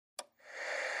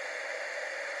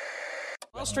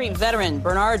Wall Street veteran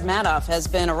Bernard Madoff has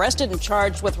been arrested and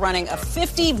charged with running a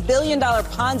 $50 billion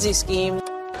Ponzi scheme.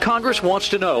 Congress wants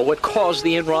to know what caused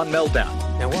the Enron meltdown.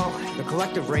 Now, while the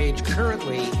collective rage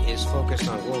currently is focused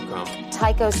on WorldCom,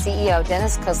 Tyco CEO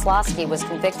Dennis Kozlowski was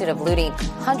convicted of looting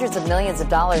hundreds of millions of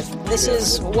dollars. This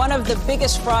is one of the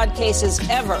biggest fraud cases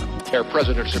ever. Their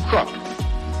president's a crook.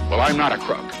 Well, I'm not a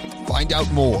crook. Find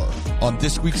out more on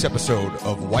this week's episode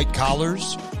of White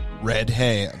Collars, Red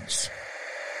Hands.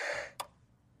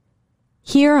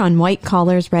 Here on White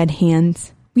Collars, Red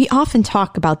Hands, we often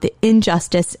talk about the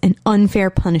injustice and unfair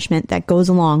punishment that goes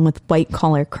along with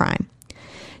white-collar crime.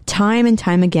 Time and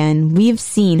time again, we've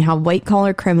seen how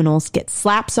white-collar criminals get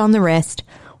slaps on the wrist,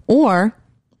 or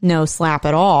no slap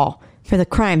at all, for the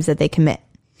crimes that they commit.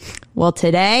 Well,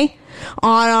 today,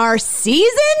 on our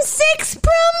Season 6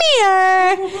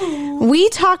 premiere, we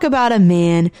talk about a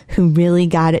man who really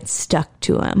got it stuck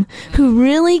to him, who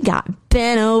really got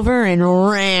bent over and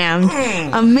rammed,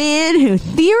 a man who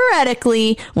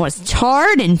theoretically was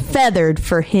tarred and feathered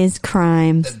for his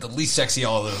crimes. The least sexy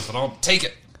of all of those, but I'll take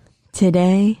it.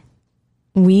 Today,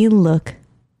 we look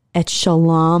at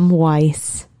Shalom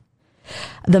Weiss,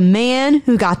 the man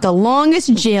who got the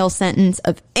longest jail sentence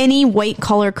of any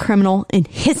white-collar criminal in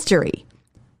history.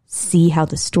 See how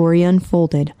the story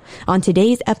unfolded on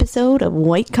today's episode of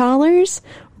White Collars,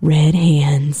 Red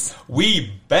Hands.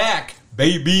 We back,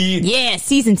 baby. Yeah,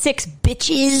 Season 6,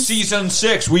 bitches. Season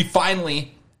 6. We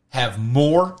finally have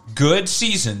more good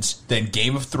seasons than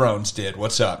Game of Thrones did.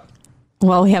 What's up?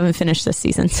 Well, we haven't finished this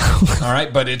season, so. All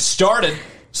right, but it started,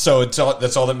 so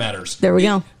that's all that matters. There we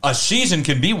go. A season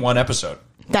can be one episode.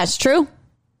 That's true.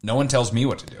 No one tells me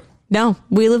what to do. No,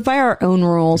 we live by our own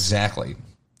rules. Exactly.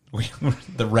 We're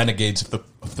the renegades of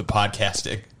the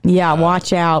podcasting. Yeah,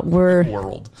 watch out. We're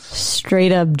world.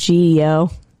 Straight up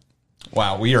GEO.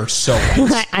 Wow, we are so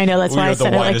white. I know, that's why I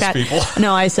said it like that. People.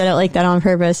 No, I said it like that on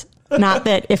purpose. Not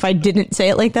that if I didn't say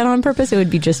it like that on purpose, it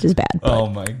would be just as bad. Oh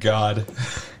my God.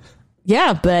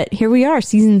 Yeah, but here we are,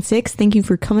 Season 6. Thank you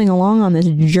for coming along on this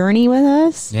journey with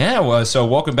us. Yeah, well, so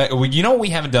welcome back. You know what we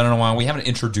haven't done in a while? We haven't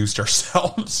introduced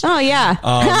ourselves. Oh,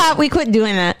 yeah. We quit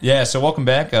doing that. Yeah, so welcome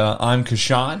back. I'm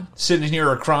Kashan, sitting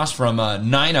here across from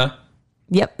Nina.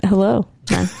 Yep, hello.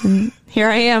 Here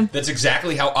I am. That's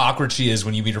exactly how awkward she is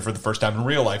when you meet her for the first time in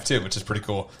real life, too, which is pretty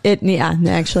cool. Yeah,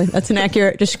 actually, that's an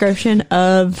accurate description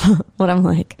of what I'm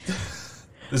like.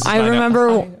 I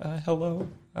remember... Hi, hello.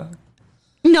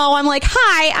 No, I'm like,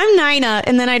 hi, I'm Nina,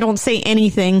 and then I don't say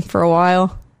anything for a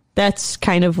while. That's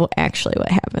kind of actually what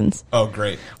happens. Oh,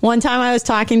 great. One time I was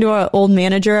talking to an old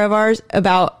manager of ours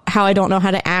about how I don't know how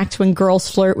to act when girls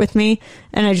flirt with me,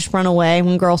 and I just run away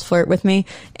when girls flirt with me.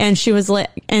 And she was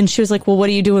like, well, what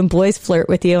do you do when boys flirt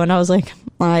with you? And I was like,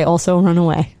 I also run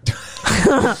away.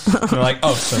 They're like,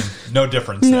 oh, so no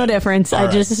difference. No difference. I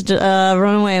just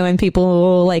run away when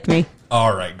people like me.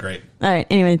 All right, great. All right,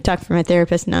 anyway, talk for my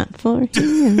therapist, not for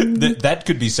you. That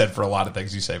could be said for a lot of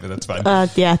things you say, but that's fine.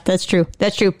 Yeah, that's true.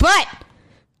 That's true. But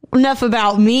enough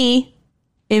about me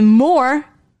and more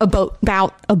about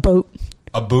a boat.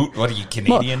 A boot? What are you,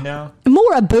 Canadian now?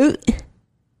 More a boot.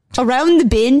 Around the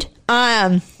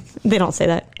bend. They don't say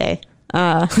that. Hey.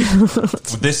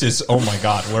 This is, oh my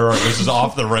God, this is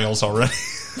off the rails already.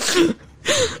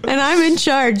 And I'm in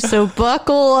charge, so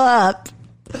buckle up.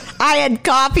 I had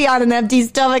coffee on an empty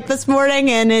stomach this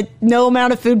morning, and no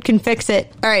amount of food can fix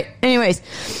it. All right. Anyways,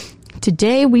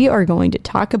 today we are going to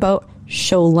talk about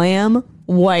Shalom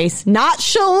Weiss, not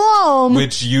Shalom.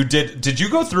 Which you did. Did you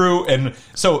go through and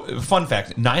so? Fun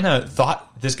fact: Nina thought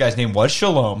this guy's name was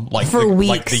Shalom, for weeks.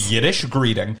 Like the Yiddish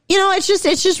greeting. You know, it's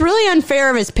just really unfair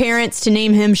of his parents to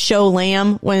name him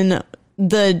Sholem when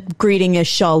the greeting is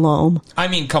Shalom. I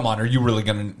mean, come on,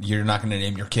 you're not gonna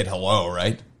name your kid Hello,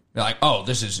 right? You're like, oh,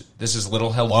 this is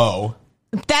little Hello.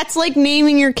 That's like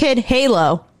naming your kid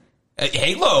Halo.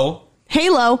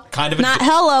 Halo. Kind of not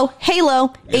hello.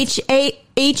 Halo.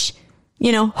 H-A-H.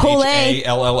 You know, Hole.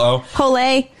 H-A-L-L-O.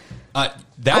 Hole.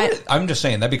 I'm just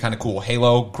saying, that'd be kind of cool.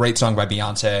 Halo, great song by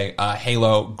Beyonce.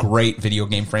 Halo, great video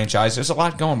game franchise. There's a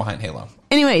lot going behind Halo.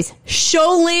 Anyways,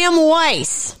 Shalom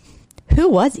Weiss. Who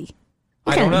was he?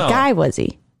 What kind of guy was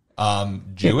he?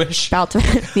 Jewish?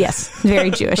 Yes, very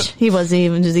Jewish. He wasn't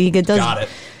even just he does. Got it.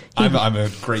 I'm a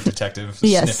great detective.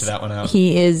 Yes, sniffed that one out.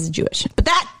 He is Jewish. But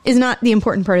that is not the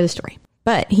important part of the story.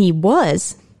 But he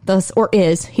was,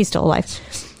 he's still alive.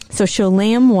 So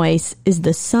Shalom Weiss is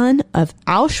the son of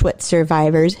Auschwitz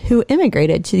survivors who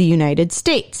immigrated to the United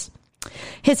States.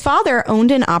 His father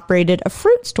owned and operated a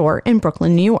fruit store in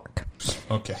Brooklyn, New York.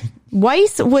 Okay.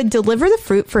 Weiss would deliver the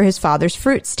fruit for his father's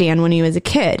fruit stand when he was a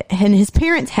kid, and his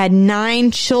parents had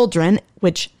 9 children,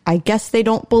 which I guess they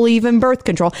don't believe in birth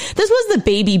control. This was the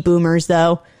baby boomers,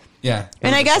 though. Yeah.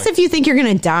 And I guess if you think you're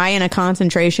going to die in a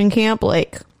concentration camp,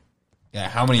 like... Yeah,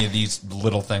 how many of these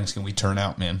little things can we turn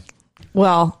out, man?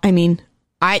 Well, I mean,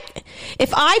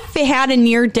 if I had a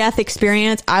near-death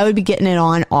experience, I would be getting it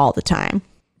on all the time.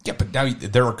 Yeah, but now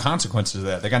there are consequences to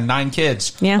that. They got 9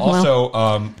 kids. Yeah,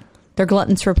 also, they're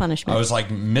gluttons for punishment. I was like,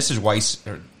 Mrs. Weiss,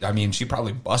 she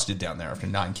probably busted down there after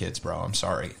 9 kids, bro. I'm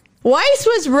sorry. Weiss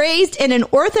was raised in an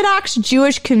Orthodox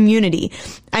Jewish community.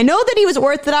 I know that he was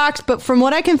Orthodox, but from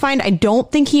what I can find, I don't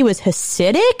think he was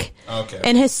Hasidic. Okay.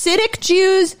 And Hasidic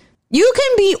Jews... You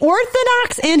can be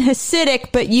Orthodox and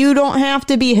Hasidic, but you don't have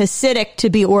to be Hasidic to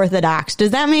be Orthodox.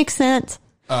 Does that make sense?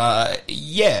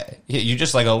 Yeah. You're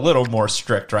just like a little more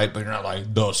strict, right? But you're not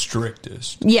like the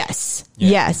strictest. Yes. Yeah.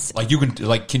 Yes.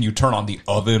 Like can you turn on the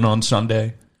oven on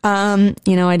Sunday? I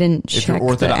didn't check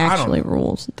the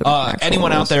rules.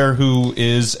 Anyone out there who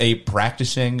is a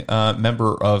practicing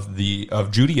member of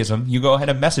Judaism, you go ahead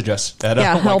and message us at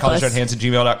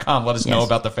whitecollersredhands@gmail.com. Let us know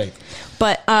about the faith.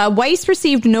 But Weiss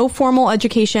received no formal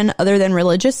education other than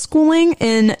religious schooling.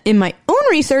 And in my own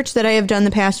research that I have done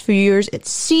the past few years, it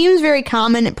seems very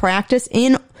common in practice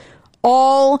in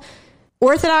all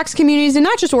Orthodox communities, and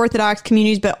not just Orthodox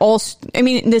communities, but also,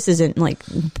 this isn't like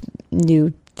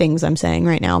new things I'm saying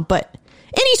right now, but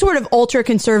any sort of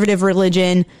ultra-conservative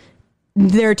religion,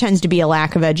 there tends to be a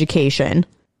lack of education.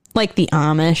 Like the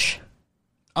Amish.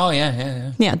 Oh,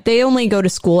 yeah. Yeah, they only go to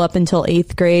school up until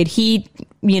 8th grade. He,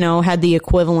 had the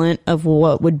equivalent of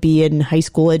what would be in high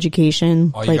school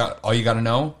education. All you got to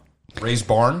know, raise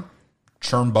barn,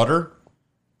 churn butter,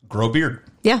 grow beard.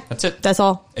 Yeah. That's it. That's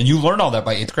all. And you learn all that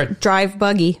by 8th grade. Drive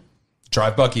buggy.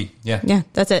 Yeah. Yeah,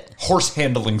 that's it. Horse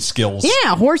handling skills.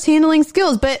 Yeah, horse handling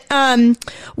skills. But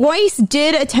Weiss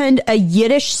did attend a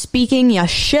Yiddish-speaking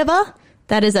yeshiva.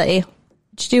 That is a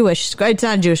Jewish... It's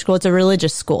not a Jewish school. It's a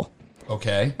religious school.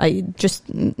 Okay.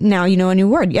 Now you know a new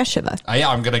word, yeshiva. Yeah,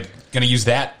 I'm gonna use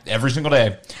that every single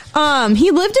day.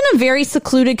 He lived in a very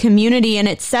secluded community, and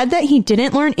it's said that he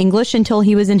didn't learn English until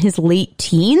he was in his late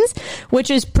teens, which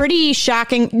is pretty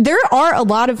shocking. There are a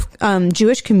lot of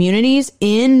Jewish communities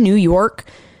in New York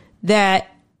that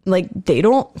they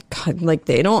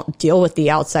don't deal with the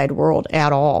outside world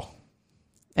at all,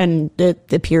 and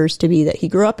it appears to be that he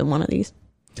grew up in one of these.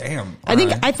 Damn.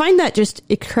 I find that just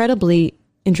incredibly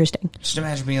interesting. Just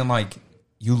imagine being like,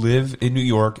 you live in New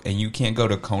York and you can't go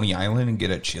to Coney Island and get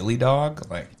a chili dog.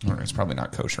 It's probably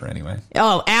not kosher anyway.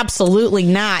 Oh, absolutely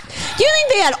not. Do you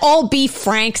think they had all beef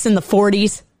Franks in the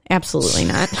 40s? Absolutely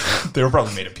not. They were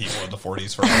probably made of people in the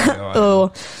 40s for all I know.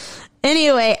 Oh.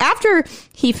 Anyway, after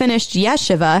he finished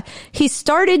yeshiva, he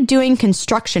started doing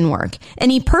construction work,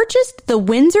 and he purchased the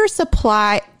Windsor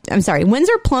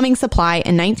Plumbing Supply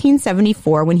in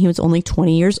 1974 when he was only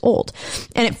 20 years old.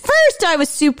 And at first I was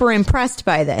super impressed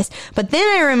by this, but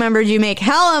then I remembered you make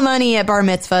hella money at bar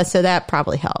mitzvah, so that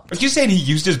probably helped. Are you saying he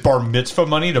used his bar mitzvah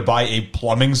money to buy a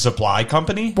plumbing supply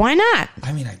company? Why not?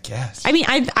 I guess.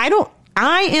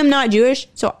 I am not Jewish,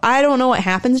 so I don't know what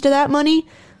happens to that money,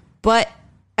 but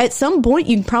at some point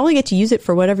you can probably get to use it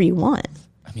for whatever you want.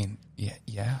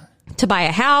 Yeah. To buy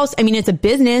a house. It's a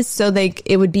business, so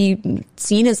it would be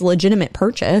seen as a legitimate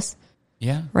purchase.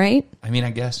 Yeah. Right? I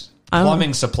guess.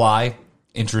 Plumbing supply,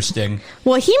 interesting.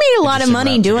 Well, he made a lot of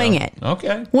money doing it.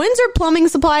 Okay. Windsor Plumbing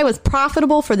Supply was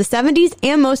profitable for the 70s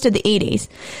and most of the 80s.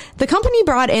 The company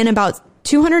brought in about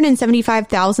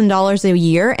 $275,000 a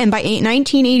year, and by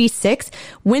 1986,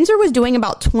 Windsor was doing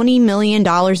about $20 million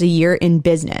a year in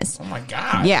business. Oh my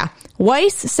God. Yeah.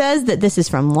 Weiss says that this is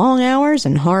from long hours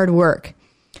and hard work.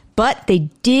 But they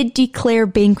did declare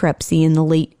bankruptcy in the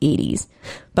late 80s.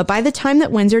 But by the time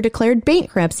that Windsor declared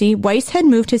bankruptcy, Weiss had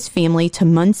moved his family to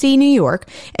Muncie, New York,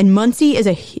 and Muncie is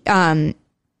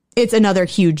it's another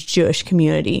huge Jewish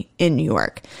community in New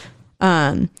York.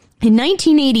 In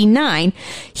 1989,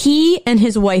 he and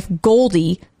his wife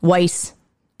Goldie, Weiss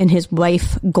and his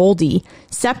wife Goldie,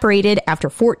 separated after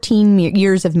 14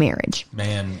 years of marriage.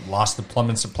 Man, lost the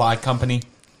plumbing supply company,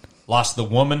 lost the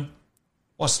woman.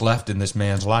 What's left in this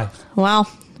man's life? Well,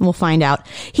 we'll find out.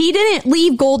 He didn't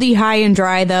leave Goldie high and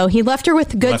dry, though. He left her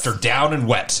with good... Left her down and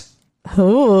wet.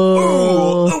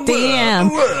 Oh,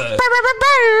 damn.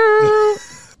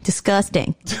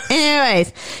 disgusting.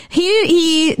 Anyways,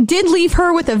 he did leave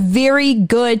her with a very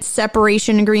good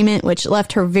separation agreement, which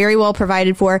left her very well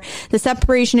provided for. The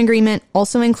separation agreement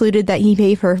also included that he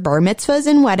paid for bar mitzvahs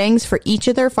and weddings for each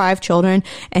of their 5 children,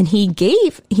 and he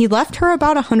left her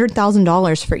about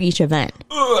 $100,000 for each event.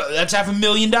 That's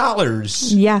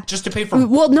 $500,000. Yeah. Just to pay for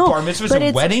bar mitzvahs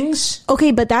and weddings?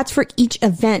 Okay, but that's for each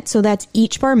event. So that's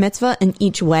each bar mitzvah and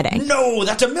each wedding. No,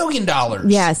 that's $1 million.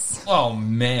 Yes. Oh,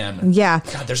 man. Yeah.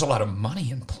 God, there's a lot of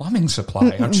money in plumbing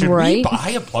supply. Should we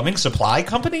buy a plumbing supply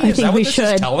company? Is that what this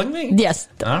is telling me? Yes.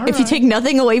 All if you take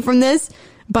nothing away from this,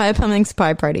 buy a plumbing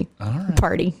supply party. All right.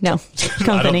 Party. No.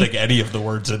 Company. I don't think any of the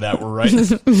words in that were right.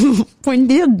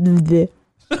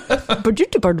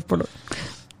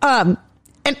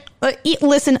 And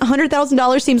listen,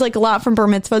 $100,000 seems like a lot from bar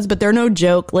mitzvahs, but they're no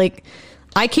joke. Like,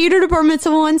 I catered a bar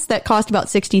mitzvah once that cost about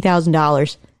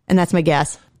 $60,000, and that's my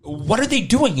guess. What are they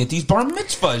doing at these bar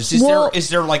mitzvahs? Is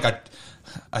there like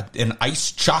an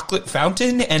iced chocolate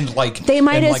fountain and like they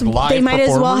might as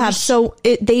well have. So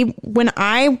the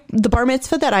bar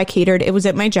mitzvah that I catered, it was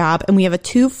at my job, and we have a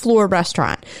 2-floor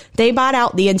restaurant. They bought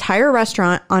out the entire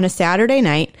restaurant on a Saturday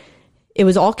night. It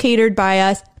was all catered by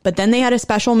us. But then they had a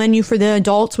special menu for the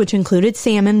adults, which included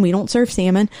salmon. We don't serve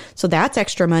salmon, so that's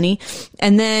extra money.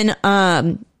 And then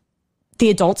the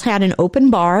adults had an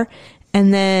open bar.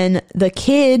 And then the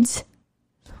kids,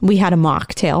 we had a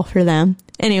mocktail for them.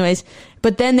 Anyways,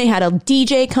 but then they had a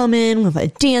DJ come in with a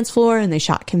dance floor, and they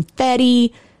shot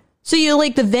confetti. So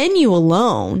the venue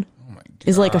alone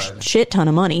is like a shit ton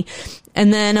of money.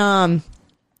 And then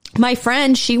my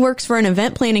friend, she works for an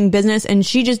event planning business, and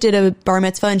she just did a bar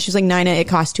mitzvah, and she's like, Nina, it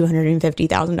cost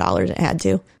 $250,000. It had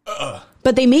to.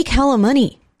 But they make hella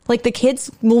money. Like, the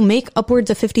kids will make upwards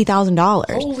of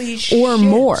 $50,000. Holy shit, or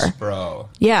more, bro.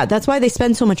 Yeah, that's why they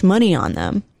spend so much money on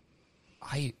them.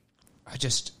 I'd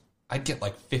get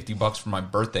like $50 for my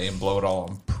birthday and blow it all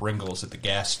on Pringles at the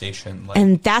gas station.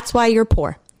 And that's why you're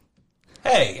poor.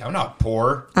 Hey, I'm not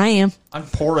poor. I am. I'm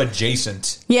poor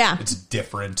adjacent. Yeah. It's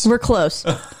different. We're close.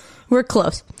 We're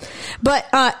close. But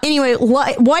anyway,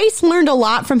 Weiss learned a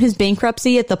lot from his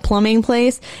bankruptcy at the plumbing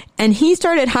place, and he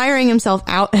started hiring himself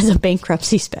out as a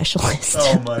bankruptcy specialist.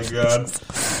 Oh, my God.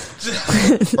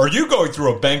 Are you going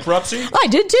through a bankruptcy? I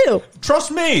did, too.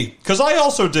 Trust me, because I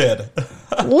also did.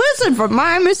 Listen from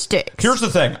my mistakes. Here's the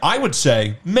thing. I would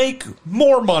say make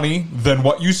more money than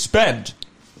what you spend.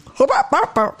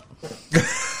 I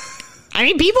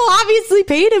mean, people obviously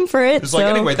paid him for it. It's like,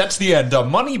 anyway, that's the end.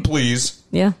 Money, please.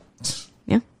 Yeah.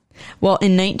 Yeah. Well,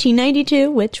 in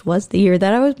 1992, which was the year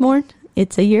that I was born,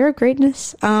 it's a year of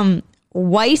greatness.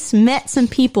 Weiss met some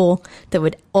people that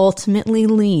would ultimately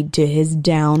lead to his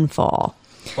downfall.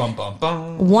 Bum, bum,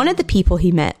 bum. One of the people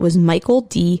he met was Michael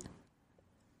D.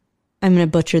 I'm going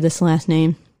to butcher this last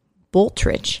name.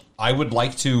 Boltrich. I would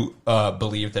like to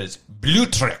believe that it's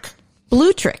Blutrick.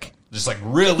 Blutrick. Just like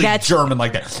really German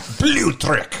like that.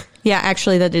 Blutrick. Yeah,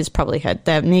 actually,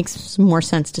 that makes more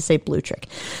sense to say Blutrick.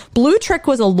 Blutrick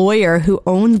was a lawyer who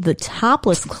owned the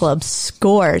Topless Club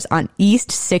Scores on East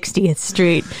 60th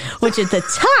Street, which at the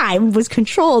time was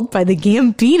controlled by the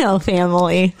Gambino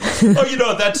family.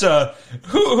 Oh, that's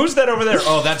who's that over there?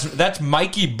 Oh, that's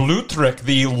Mikey Blutrick,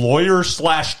 the lawyer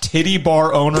 / titty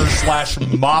bar owner /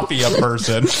 mafia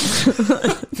person.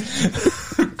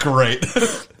 Great.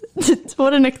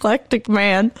 What an eclectic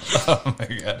man. Oh my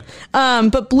God.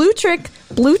 But Blutrich,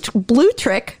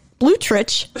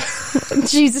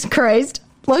 Jesus Christ.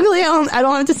 Luckily, I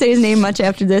don't have to say his name much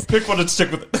after this. Pick one and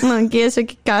stick with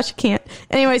it. Gosh, I can't.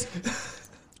 Anyways,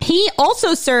 he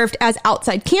also served as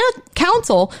outside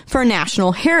counsel for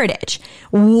National Heritage.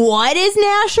 What is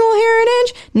National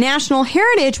Heritage? National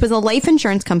Heritage was a life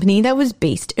insurance company that was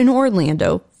based in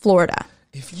Orlando, Florida.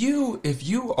 If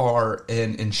you are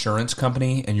an insurance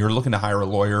company and you're looking to hire a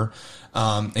lawyer,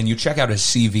 and you check out his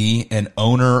CV, and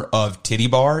owner of Titty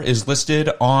Bar is listed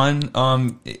on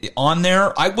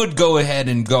there, I would go ahead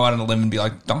and go out on a limb and be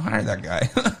like, don't hire that guy,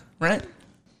 right?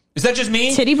 Is that just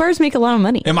me? Titty bars make a lot of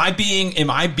money. Am I being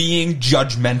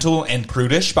judgmental and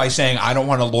prudish by saying I don't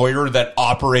want a lawyer that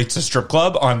operates a strip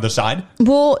club on the side?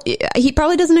 Well, he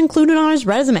probably doesn't include it on his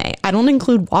resume. I don't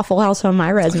include Waffle House on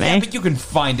my resume. Yeah, but you can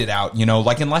find it out,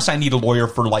 like unless I need a lawyer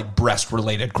for like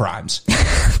breast-related crimes.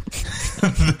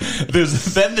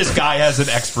 Then this guy has an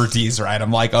expertise, right?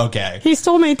 I'm like, okay. He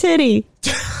stole my titty.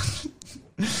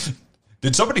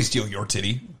 Did somebody steal your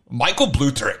titty? Michael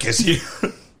Blutrick is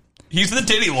here. He's the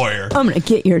titty lawyer. I'm going to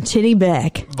get your titty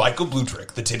back. Michael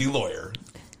Blutrick, the titty lawyer.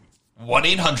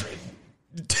 1-800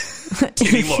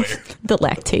 titty lawyer. The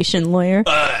lactation lawyer.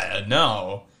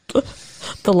 No.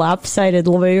 The lopsided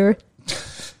lawyer.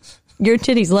 Your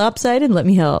titty's lopsided. Let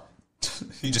me help.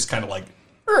 He just kind of like,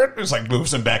 just like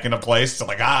moves him back into place. So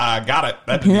like, got it.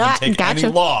 That didn't even take any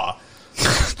law.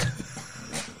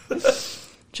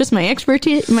 Just my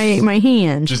expertise, my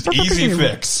hands. Just easy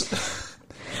fix.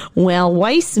 Well,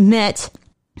 Weiss met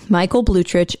Michael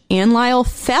Blutrich and Lyle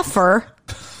Pfeffer.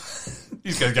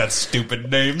 These guys got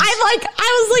stupid names.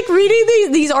 I was like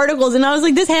reading these articles and I was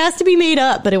like, this has to be made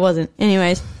up, but it wasn't.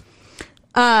 Anyways,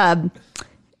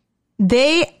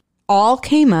 they all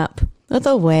came up with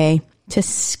a way to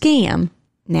scam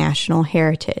National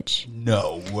Heritage.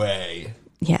 No way.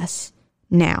 Yes.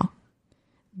 Now,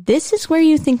 this is where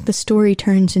you think the story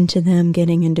turns into them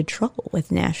getting into trouble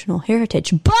with National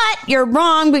Heritage. But you're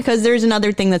wrong, because there's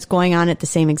another thing that's going on at the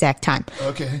same exact time.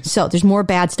 Okay. So there's more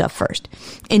bad stuff first.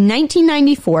 In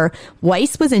 1994,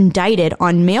 Weiss was indicted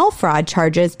on mail fraud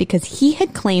charges because he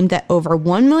had claimed that over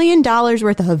 $1 million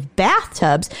worth of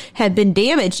bathtubs had been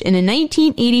damaged in a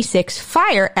 1986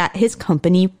 fire at his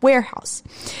company warehouse.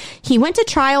 He went to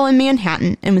trial in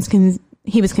Manhattan and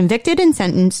he was convicted and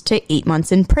sentenced to 8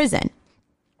 months in prison.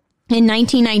 In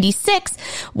 1996,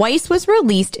 Weiss was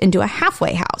released into a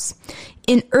halfway house.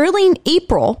 In early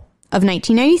April of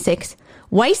 1996,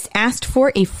 Weiss asked for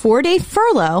a 4-day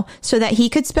furlough so that he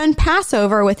could spend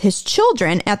Passover with his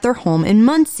children at their home in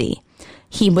Muncie.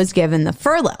 He was given the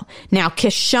furlough. Now,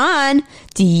 Kishan,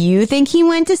 do you think he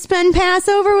went to spend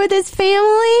Passover with his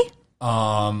family?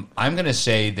 I'm going to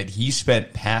say that he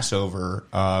spent Passover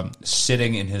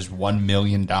sitting in his $1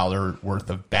 million worth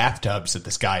of bathtubs that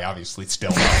this guy obviously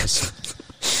still has.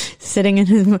 Sitting in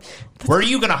his... Where are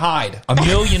you going to hide $1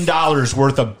 million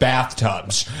worth of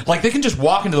bathtubs? Like, they can just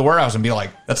walk into the warehouse and be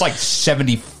like, that's like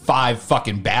 75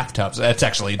 fucking bathtubs. It's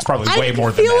probably way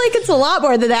more than that. I feel like it's a lot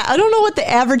more than that. I don't know what the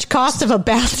average cost of a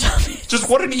bathtub is.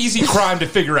 Just what an easy crime to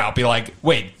figure out. Be like,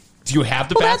 wait, do you have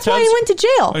the bathtubs? That's why he went to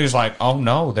jail. And he's like, oh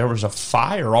no, there was a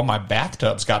fire. All my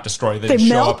bathtubs got destroyed. They show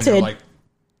melted. up and you're like,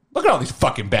 look at all these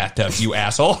fucking bathtubs, you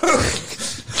asshole.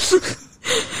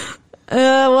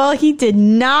 Well, he did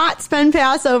not spend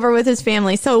Passover with his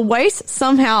family. So Weiss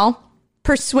somehow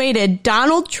persuaded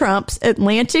Donald Trump's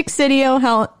Atlantic City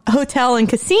Hotel and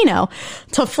Casino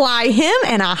to fly him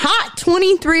and a hot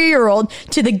 23-year-old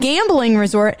to the gambling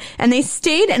resort, and they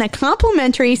stayed in a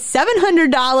complimentary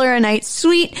 $700 a night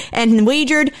suite and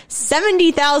wagered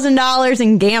 $70,000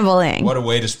 in gambling. What a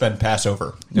way to spend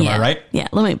Passover. Am I right? Yeah,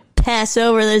 let me pass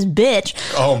over this bitch.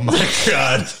 Oh my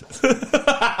God.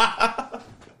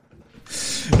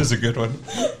 This is a good one.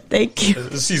 Thank you.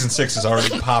 Season 6 is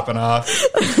already popping off.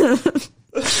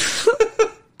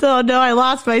 Oh no, I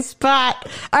lost my spot.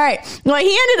 All right. Well,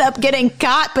 he ended up getting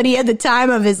caught, but he had the time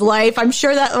of his life. I'm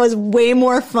sure that was way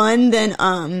more fun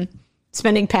than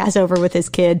spending Passover with his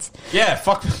kids. Yeah,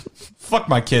 fuck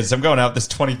my kids. I'm going out with this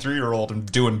 23-year-old and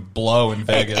doing blow in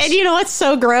Vegas. And you know what's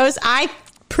so gross? I'm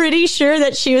pretty sure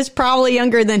that she was probably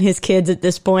younger than his kids at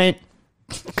this point.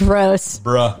 Gross.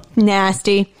 Bruh.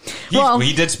 Nasty.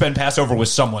 He did spend Passover with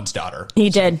someone's daughter. He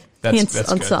did. That's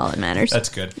good. All that matters. That's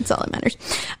good. That's all that matters.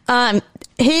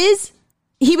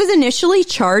 He was initially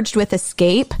charged with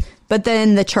escape, but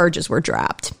then the charges were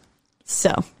dropped.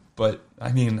 So. But,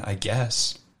 I mean, I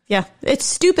guess. Yeah. It's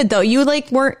stupid, though. You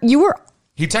were.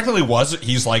 He technically was.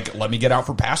 He's like, let me get out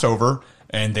for Passover.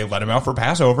 And they let him out for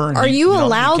Passover. And Are you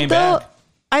allowed, though? Back.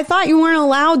 I thought you weren't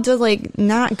allowed to,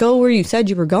 not go where you said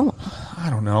you were going. I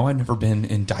don't know. I've never been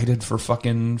indicted for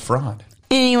fucking fraud.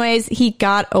 Anyways, he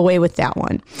got away with that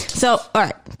one. So, all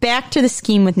right, back to the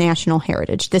scheme with National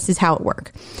Heritage. This is how it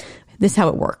worked.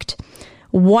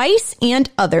 Weiss and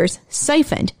others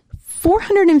siphoned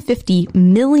 $450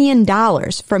 million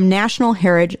from National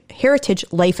Heritage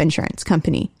Life Insurance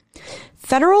Company.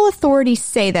 Federal authorities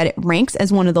say that it ranks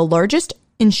as one of the largest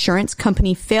insurance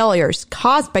company failures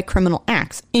caused by criminal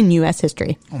acts in U.S.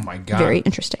 history. Oh my God! Very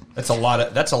interesting. That's a lot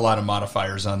of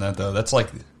modifiers on that, though. That's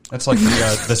like the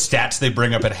stats they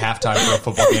bring up at halftime for a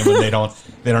football game when they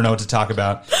don't know what to talk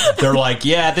about. They're like,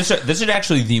 yeah, this is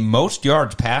actually the most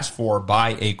yards passed for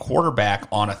by a quarterback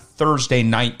on a Thursday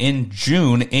night in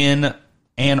June in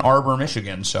Ann Arbor,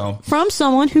 Michigan. So from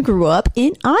someone who grew up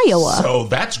in Iowa. So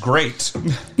that's great.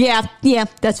 Yeah,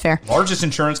 that's fair. Largest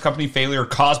insurance company failure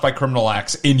caused by criminal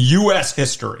acts in U.S.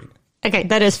 history. Okay,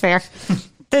 that is fair.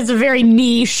 That's a very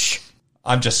niche.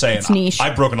 I'm just saying. It's niche.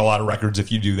 I've broken a lot of records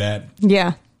if you do that.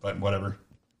 Yeah. But whatever.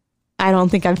 I don't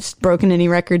think I've broken any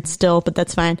records still, but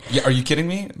that's fine. Yeah, are you kidding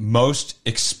me? Most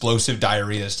explosive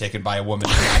diarrhea is taken by a woman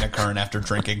in Nina Kern after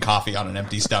drinking coffee on an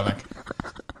empty stomach.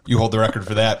 You hold the record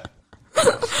for that.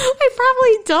 I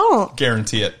probably don't.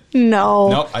 Guarantee it. No.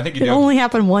 Nope, I think you do. It only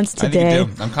happened once today. I think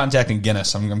you do. I'm contacting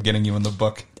Guinness. I'm getting you in the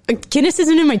book. Guinness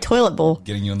isn't in my toilet bowl.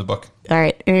 Getting you in the book. All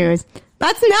right. Anyways,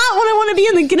 that's not what I want to be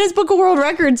in the Guinness Book of World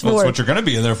Records for. That's what you're going to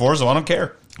be in there for, so I don't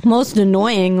care. Most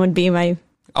annoying would be my.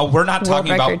 Oh, we're not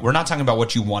talking record. about. We're not talking about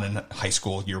what you won in high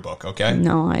school yearbook. Okay.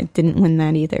 No, I didn't win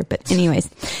that either. But anyways,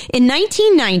 in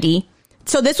 1990,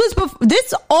 so this was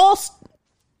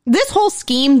this whole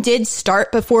scheme did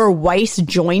start before Weiss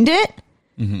joined it.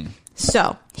 Mm-hmm.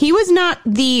 So he was not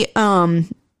the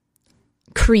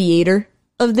creator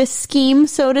of this scheme,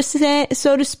 so to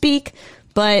speak,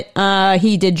 but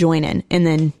he did join in and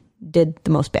then did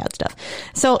the most bad stuff.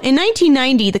 So in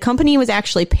 1990, the company was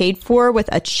actually paid for with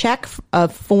a check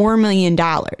of $4 million.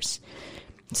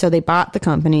 So they bought the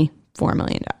company $4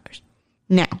 million.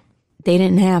 Now, they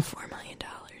didn't have $4 million.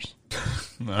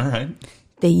 All right.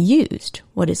 They used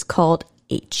what is called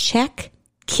a check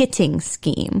kitting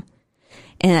scheme.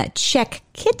 And a check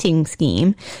kitting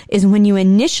scheme is when you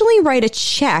initially write a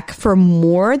check for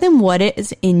more than what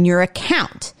is in your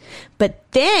account. But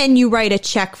then you write a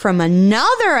check from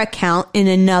another account in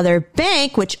another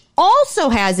bank, which also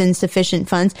has insufficient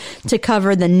funds to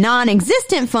cover the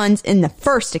non-existent funds in the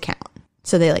first account.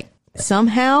 So they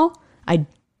somehow, I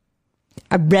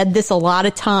read this a lot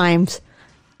of times,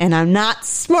 and I'm not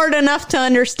smart enough to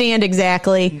understand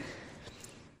exactly.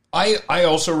 I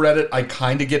also read it. I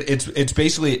kind of get it. It's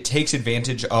basically it takes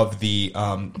advantage of the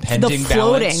pending the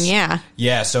floating, balance.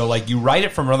 Yeah. So you write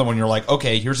it from another one. You're like,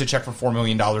 okay, here's a check for $4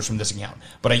 million from this account,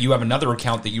 but you have another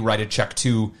account that you write a check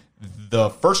to the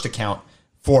first account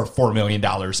for $4 million,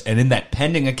 and in that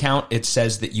pending account, it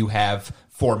says that you have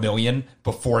 $4 million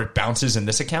before it bounces in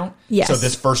this account. Yes. So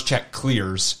this first check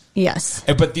clears. Yes.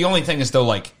 But the only thing is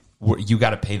though, you got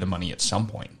to pay the money at some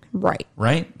point. Right.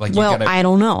 Right? I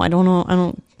don't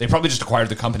know. They probably just acquired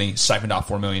the company, siphoned off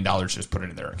 $4 million, just put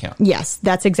it in their account. Yes,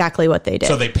 that's exactly what they did.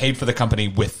 So they paid for the company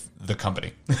with the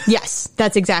company. Yes,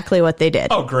 that's exactly what they did.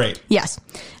 Oh, great. Yes.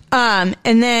 And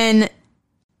then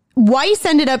Weiss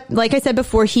ended up, like I said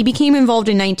before, he became involved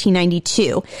in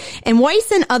 1992. And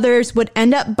Weiss and others would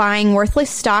end up buying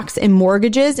worthless stocks and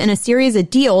mortgages in a series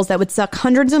of deals that would suck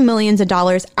hundreds of millions of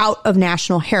dollars out of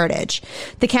National Heritage.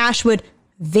 The cash would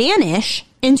vanish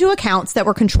into accounts that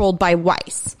were controlled by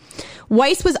Weiss.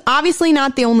 Weiss was obviously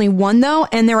not the only one, though,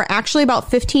 and there were actually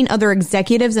about 15 other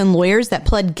executives and lawyers that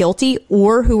pled guilty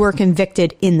or who were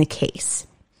convicted in the case.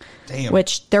 Damn.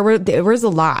 Which there was a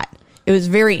lot. It was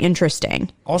very interesting.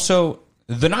 Also,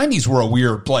 the 90s were a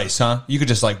weird place, huh? You could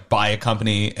just buy a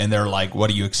company and they're like, what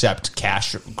do you accept?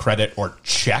 Cash, credit, or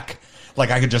check?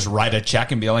 I could just write a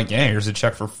check and be like, yeah, here's a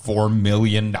check for $4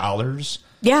 million.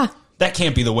 Yeah. That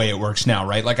can't be the way it works now,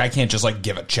 right? I can't just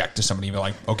give a check to somebody and be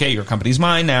like, okay, your company's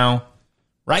mine now.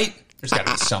 Right? There's got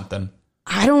to be something.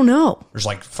 I don't know. There's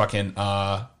fucking,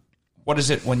 what is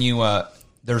it when you,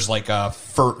 there's when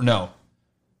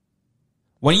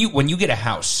you get a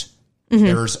house, mm-hmm.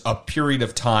 there's a period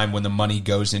of time when the money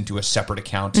goes into a separate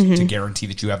account mm-hmm. to guarantee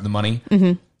that you have the money.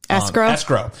 Mm-hmm. Escrow?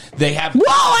 Escrow. They have... Whoa,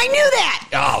 I knew that!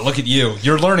 Oh, look at you.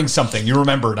 You're learning something. You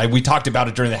remembered. We talked about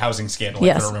it during the housing scandal.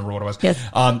 Yes. I don't remember what it was. Yes.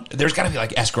 There's got to be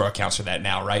escrow accounts for that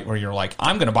now, right? Where you're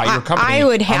I'm going to buy your company. I'm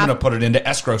going to put it into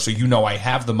escrow so I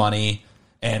have the money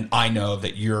and I know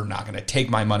that you're not going to take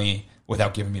my money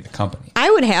without giving me the company. I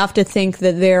would have to think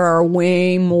that there are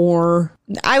way more...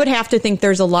 I would have to think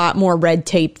there's a lot more red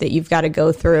tape that you've got to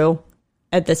go through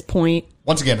at this point.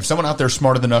 Once again, if someone out there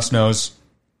smarter than us knows...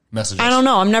 messages. I don't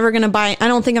know. I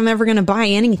don't think I'm ever going to buy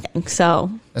anything.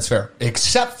 So that's fair.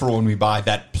 Except for when we buy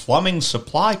that plumbing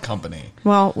supply company.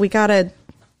 Well, we got to.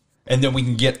 And then we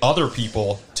can get other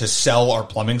people to sell our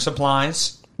plumbing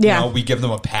supplies. Yeah. We give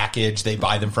them a package. They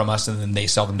buy them from us and then they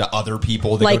sell them to other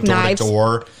people. They like go door knives. to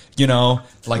door,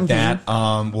 mm-hmm.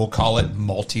 that. We'll call it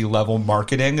multi-level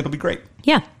marketing. It'll be great.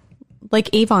 Yeah.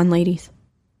 Like Avon ladies.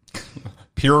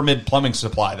 Pyramid plumbing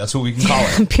supply. That's what we can call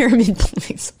it. Pyramid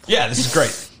plumbing supply. Yeah, this is great.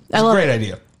 It's a great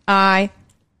idea. I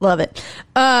love it.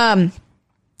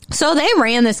 So they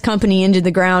ran this company into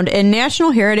the ground, and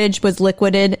National Heritage was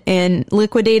liquidated in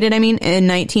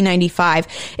 1995.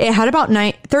 It had about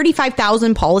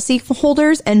 35,000 policy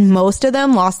holders, and most of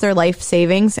them lost their life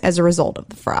savings as a result of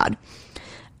the fraud.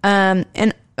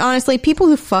 And honestly, people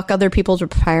who fuck other people's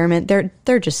retirement,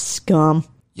 they're just scum.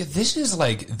 Yeah, this is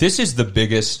the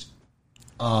biggest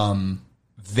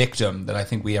victim that I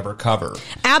think we ever cover.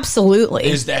 Absolutely.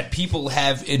 Is that people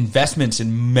have investments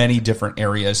in many different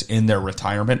areas in their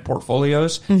retirement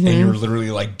portfolios, mm-hmm. and you're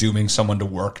literally dooming someone to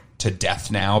work to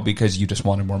death now because you just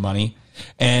wanted more money.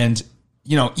 And,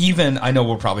 even, I know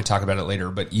we'll probably talk about it later,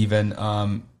 but even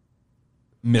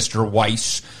Mr.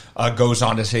 Weiss goes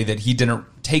on to say that he didn't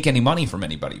take any money from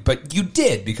anybody, but you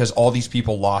did, because all these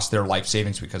people lost their life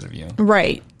savings because of you.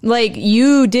 Right. Like,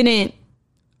 you didn't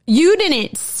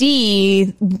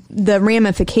see the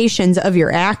ramifications of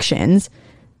your actions,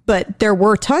 but there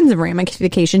were tons of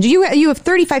ramifications. You have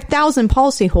 35,000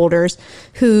 policyholders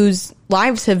whose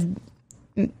lives some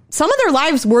of their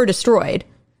lives were destroyed.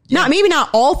 Yeah. Maybe not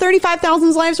all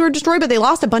 35,000's lives were destroyed, but they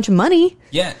lost a bunch of money.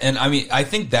 Yeah, and I mean, I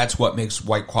think that's what makes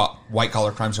white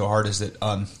collar crime so hard, is that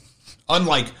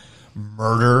unlike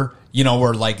murder,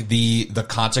 where like the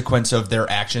consequence of their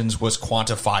actions was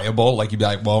quantifiable, like you'd be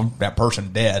like, well, that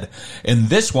person dead. In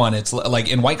this one, it's like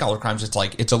in white collar crimes, it's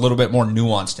like it's a little bit more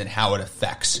nuanced in how it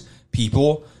affects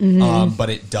people, but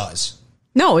it does.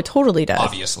 No, it totally does.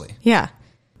 Obviously, yeah.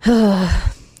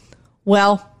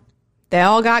 Well, they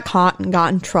all got caught and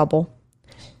got in trouble.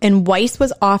 And Weiss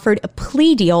was offered a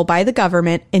plea deal by the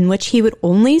government in which he would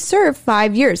only serve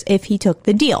 5 years if he took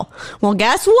the deal. Well,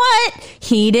 guess what?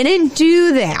 He didn't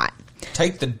do that.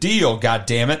 Take the deal,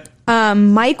 goddammit.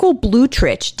 Michael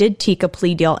Blutrich did take a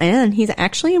plea deal, and he's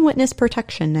actually in witness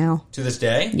protection now. To this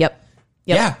day? Yep.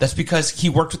 Yeah, that's because he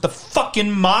worked with the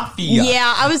fucking mafia.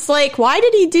 Yeah, I was like, why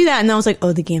did he do that? And I was like,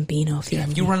 oh, the Gambino family. Yeah,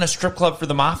 if you run a strip club for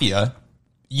the mafia,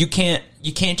 you can't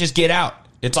just get out.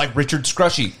 It's like Richard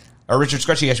Scrushy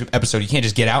episode. You can't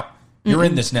just get out. You're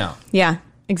in this now. Yeah,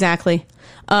 exactly.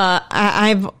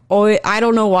 I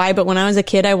don't know why, but when I was a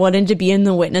kid, I wanted to be in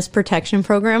the witness protection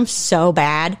program so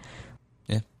bad.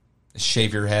 Yeah.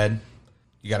 Shave your head.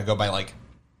 You got to go by like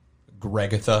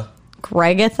Gregatha.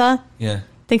 Gregatha? Yeah. I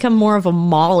think I'm more of a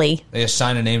Molly. They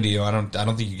assign a name to you. I don't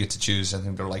think you get to choose. I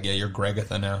think they're like, yeah, you're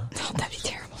Gregatha now. Oh, that'd be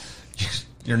terrible.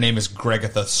 Your name is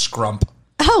Gregatha Scrump.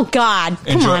 Oh, God.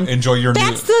 Come on. Enjoy your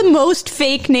That's the most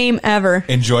fake name ever.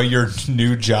 Enjoy your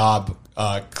new job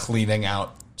cleaning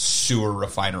out sewer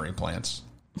refinery plants.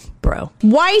 Bro.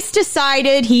 Weiss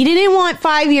decided he didn't want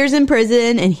 5 years in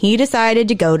prison, and he decided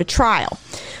to go to trial.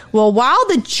 Well, while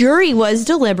the jury was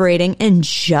deliberating, and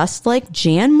just like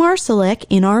Jan Marsalek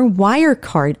in our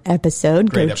Wirecard episode,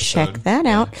 Great go episode. check that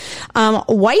out,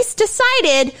 Weiss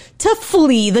decided to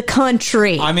flee the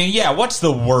country. I mean, yeah, what's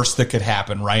the worst that could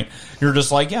happen, right? You're just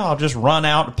like, yeah, I'll just run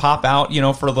out, pop out,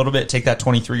 for a little bit, take that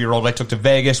 23-year-old I took to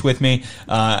Vegas with me,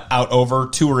 out over,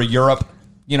 tour of Europe,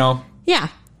 Yeah.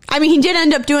 I mean, he did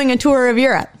end up doing a tour of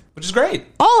Europe. Which is great.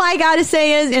 All I gotta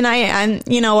say is, and I'm,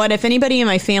 you know what, if anybody in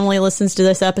my family listens to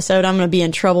this episode, I'm gonna be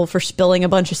in trouble for spilling a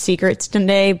bunch of secrets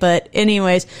today. But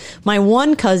anyways, my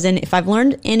one cousin, if I've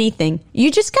learned anything,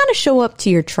 you just gotta show up to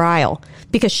your trial.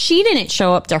 Because she didn't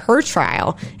show up to her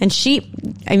trial. And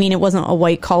it wasn't a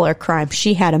white collar crime.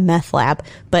 She had a meth lab.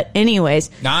 But anyways.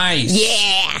 Nice.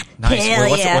 Yeah. Nice. Hell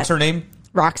What's her name?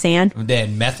 Roxanne.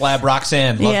 Then Meth Lab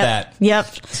Roxanne. Love that.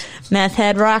 Yep. Meth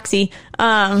head Roxy.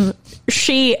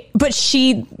 She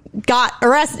got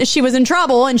arrested. She was in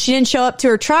trouble and she didn't show up to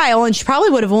her trial, and she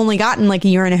probably would have only gotten like a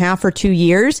year and a half or 2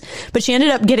 years, but she ended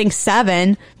up getting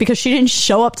 7 because she didn't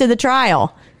show up to the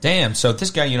trial. Damn. So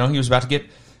this guy, he was about to get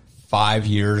 5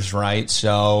 years, right?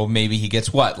 So maybe he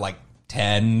gets what, like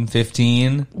 10,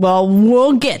 15? Well,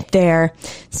 we'll get there.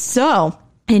 So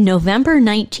in November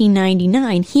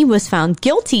 1999, he was found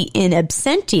guilty in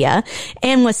absentia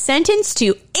and was sentenced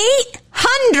to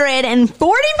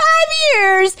 845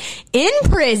 years in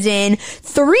prison,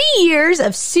 3 years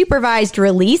of supervised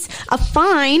release, a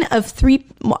fine of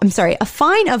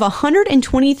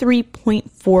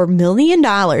 $123.4 million,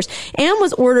 and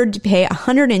was ordered to pay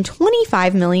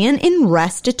 $125 million in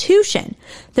restitution.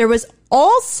 There was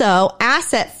also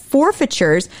asset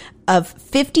forfeitures of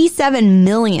 $57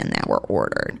 million that were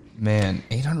ordered. Man,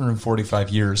 845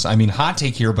 years. I mean, hot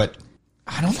take here, but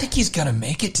I don't think he's going to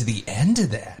make it to the end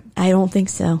of that. I don't think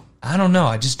so. I don't know.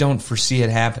 I just don't foresee it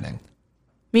happening.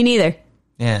 Me neither.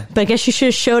 Yeah. But I guess you should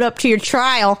have showed up to your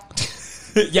trial.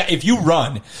 Yeah, if you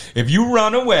run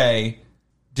away,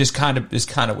 is kind of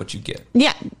what you get.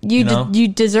 Yeah, you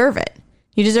deserve it.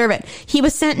 You deserve it. He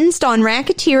was sentenced on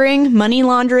racketeering, money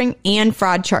laundering, and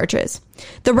fraud charges.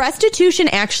 The restitution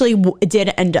actually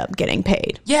did end up getting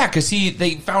paid. Yeah, because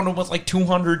they found him with like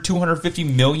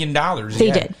 $250 million.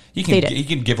 They did. He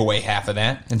can give away half of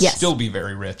that and still be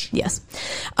very rich. Yes.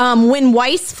 When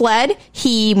Weiss fled,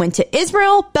 he went to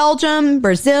Israel, Belgium,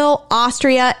 Brazil,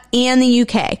 Austria, and the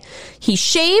UK. He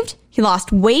shaved. He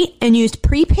lost weight and used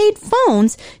prepaid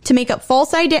phones to make up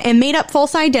false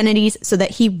identities so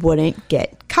that he wouldn't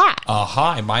get caught.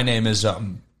 Hi, my name is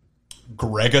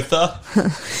Gregatha.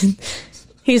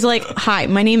 He's like, hi,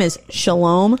 my name is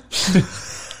Shalom.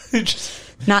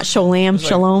 Not Shalom,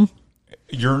 Shalom.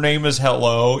 Your name is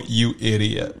Hello, you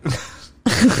idiot.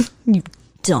 You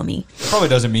dummy. It probably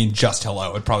doesn't mean just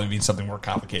hello. It probably means something more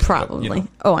complicated. Probably. But, you know.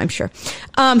 Oh, I'm sure.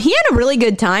 He had a really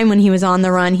good time when he was on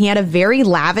the run. He had a very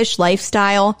lavish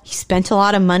lifestyle. He spent a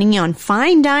lot of money on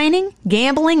fine dining,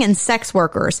 gambling, and sex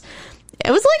workers.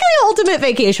 It was like an ultimate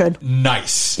vacation.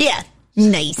 Nice. Yeah.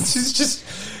 Nice. It's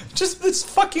just this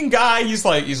fucking guy. He's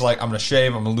like, I'm going to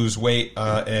shave. I'm going to lose weight.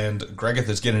 And Gregeth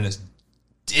is getting his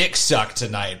dick sucked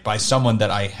tonight by someone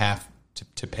that I have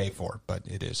to pay for, but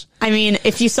it is. I mean,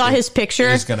 if you saw his picture,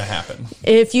 it's going to happen.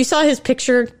 If you saw his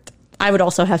picture, I would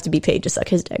also have to be paid to suck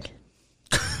his dick.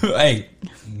 Hey,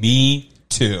 me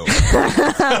too.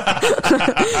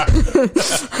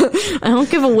 I don't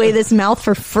give away this mouth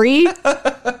for free.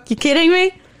 You kidding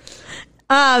me?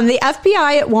 The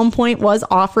FBI at one point was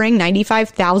offering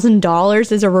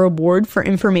 $95,000 as a reward for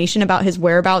information about his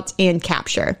whereabouts and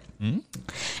capture. Mm.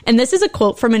 And this is a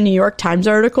quote from a New York Times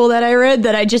article that I read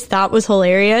that I just thought was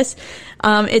hilarious.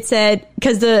 It said,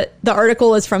 because the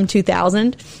article is from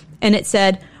 2000, and it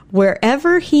said,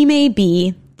 wherever he may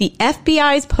be, the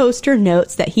FBI's poster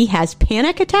notes that he has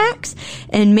panic attacks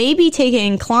and may be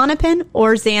taking Klonopin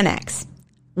or Xanax.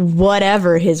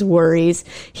 Whatever his worries,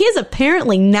 he has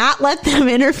apparently not let them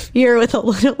interfere with a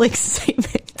little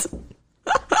excitement.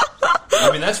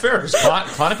 I mean, that's fair, because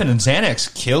Klonopin and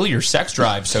Xanax kill your sex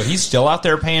drive, so he's still out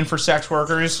there paying for sex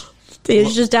workers.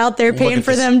 He's just out there paying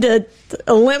for them to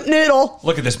a limp noodle.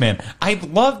 Look at this man. I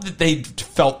love that they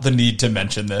felt the need to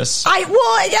mention this. I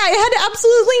had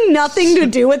absolutely nothing to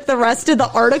do with the rest of the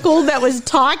article that was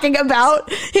talking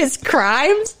about his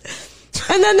crimes.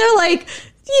 And then they're like,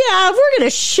 yeah, we're going to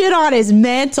shit on his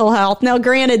mental health. Now,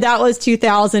 granted, that was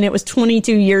 2000. It was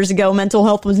 22 years ago. Mental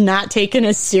health was not taken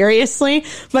as seriously.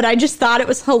 But I just thought it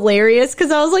was hilarious because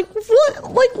I was like, what?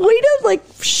 Like, way to,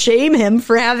 shame him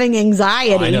for having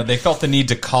anxiety. I know. They felt the need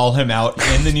to call him out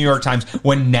in the New York Times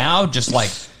when now just,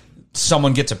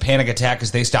 someone gets a panic attack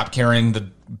because they stopped carrying the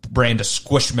brand of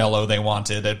Squishmallow they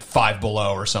wanted at Five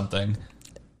Below or something.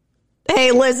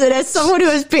 Hey, listen, as someone who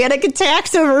has panic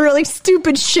attacks over really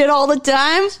stupid shit all the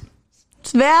time,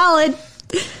 it's valid.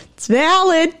 It's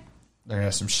valid. They're going to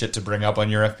have some shit to bring up on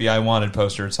your FBI wanted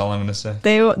poster. That's all I'm going to say.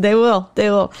 They will.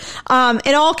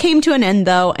 It all came to an end,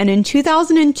 though, and in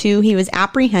 2002, he was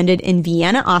apprehended in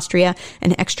Vienna, Austria,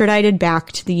 and extradited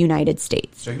back to the United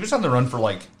States. So he was on the run for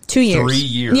 2 years. 3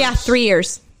 years. Yeah, 3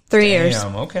 years. 3 years.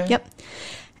 Damn, okay. Yep.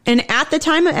 And at the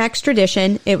time of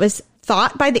extradition, it was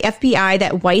thought by the FBI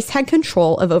that Weiss had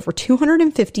control of over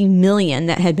 $250 million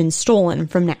that had been stolen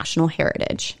from National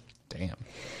Heritage. Damn.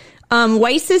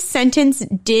 Weiss's sentence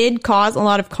did cause a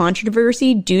lot of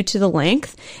controversy due to the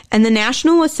length, and the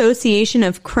National Association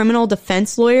of Criminal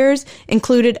Defense Lawyers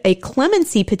included a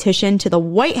clemency petition to the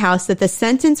White House that the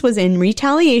sentence was in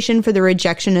retaliation for the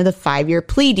rejection of the 5-year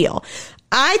plea deal.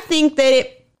 I think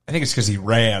it's because he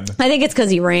ran. I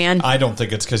don't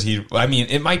think it's because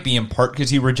it might be in part because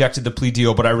he rejected the plea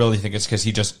deal, but I really think it's because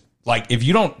he just, if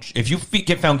you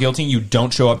get found guilty and you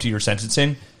don't show up to your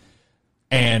sentencing,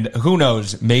 and who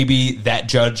knows, maybe that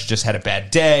judge just had a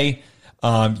bad day,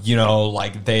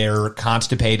 they're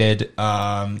constipated,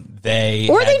 they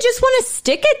just want to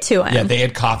stick it to him. Yeah, they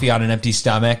had coffee on an empty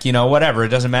stomach, whatever, it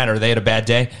doesn't matter, they had a bad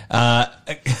day.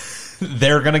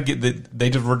 They're going to get, they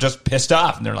were just pissed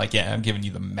off, and they're like, yeah, I'm giving you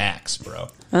the max, bro.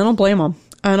 I don't blame him.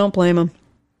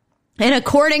 And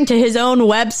according to his own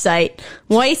website,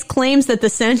 Weiss claims that the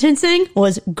sentencing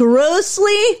was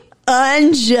grossly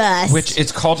unjust. Which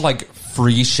it's called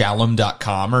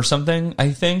freeshalom.com or something, I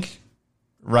think.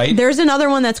 Right? There's another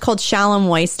one that's called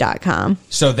shalomweiss.com.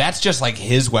 So that's just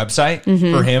his website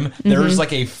for him. There's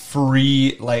a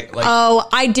free Oh,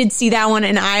 I did see that one,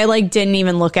 and I didn't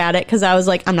even look at it because I was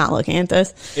like, I'm not looking at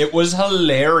this. It was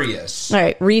hilarious. All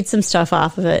right, read some stuff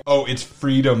off of it. Oh, it's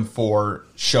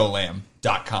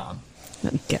freedomforsholam.com. Oh,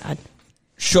 God.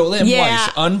 Sholem Weiss,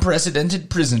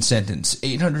 unprecedented prison sentence,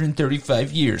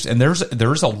 835 years. And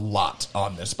there's a lot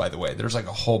on this, by the way. There's a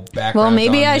whole background. Well,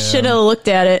 maybe I should have looked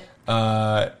at it.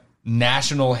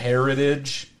 National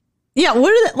Heritage. Yeah,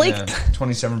 what are they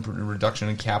 27% reduction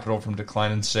in capital from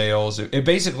decline in sales. It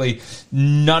basically,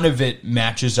 none of it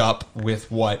matches up with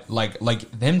what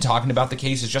them talking about the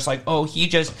case is just he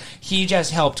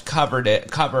just helped cover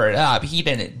it up. He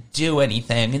didn't do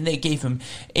anything, and they gave him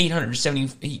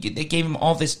 $870. They gave him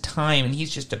all this time, and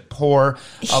he's just the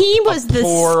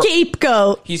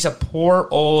scapegoat. He's a poor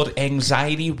old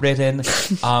anxiety-ridden,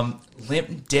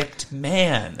 limp-dicked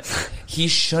man. He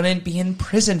shouldn't be in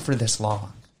prison for this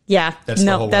long. Yeah,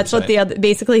 that's what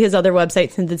basically his other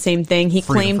website said the same thing. He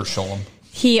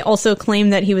also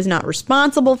claimed that he was not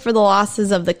responsible for the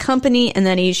losses of the company and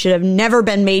that he should have never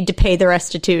been made to pay the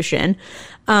restitution.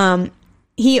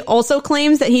 He also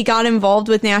claims that he got involved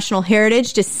with National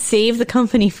Heritage to save the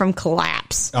company from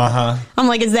collapse. I'm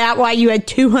like, is that why you had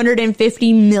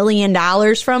 $250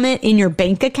 million from it in your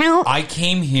bank account? I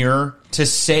came here to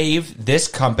save this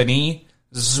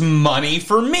company's money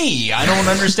for me. I don't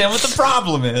understand what the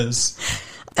problem is.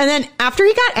 And then after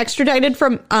he got extradited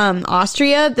from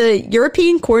Austria, the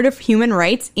European Court of Human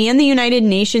Rights and the United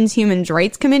Nations Human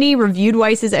Rights Committee reviewed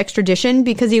Weiss's extradition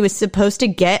because he was supposed to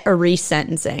get a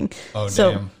resentencing. Oh,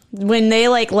 so damn. When they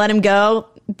let him go,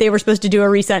 they were supposed to do a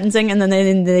resentencing, and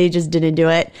then they just didn't do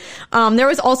it. There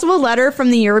was also a letter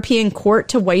from the European Court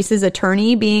to Weiss's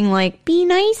attorney being like, be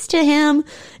nice to him.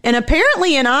 And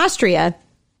apparently in Austria,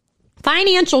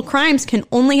 financial crimes can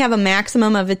only have a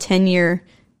maximum of a 10-year.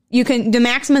 The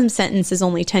maximum sentence is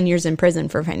only 10 years in prison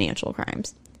for financial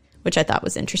crimes, which I thought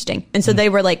was interesting. And so they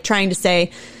were trying to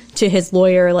say to his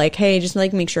lawyer, hey, just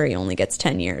make sure he only gets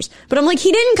 10 years. But I'm like, he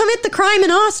didn't commit the crime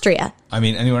in Austria. I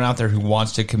mean, anyone out there who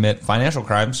wants to commit financial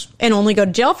crimes and only go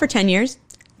to jail for 10 years,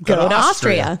 go to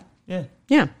Austria.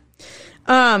 Yeah.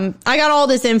 I got all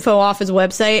this info off his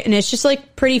website, and it's just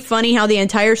pretty funny how the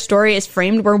entire story is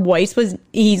framed where Weiss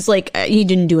he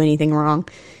didn't do anything wrong.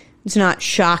 It's not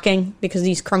shocking because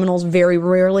these criminals very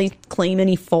rarely claim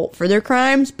any fault for their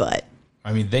crimes, but...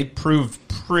 I mean, they proved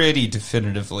pretty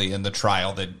definitively in the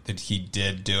trial that he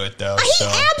did do it, though. He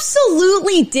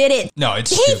absolutely did it. No, it's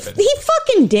stupid. He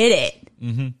fucking did it.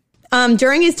 Mm-hmm.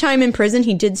 During his time in prison,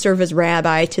 he did serve as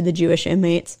rabbi to the Jewish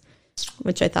inmates,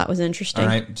 which I thought was interesting. All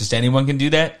right, just anyone can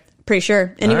do that? Pretty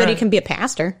sure. Anybody can be a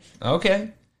pastor. Okay.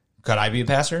 Could I be a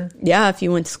pastor? Yeah, if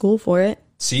you went to school for it.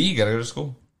 See, you gotta go to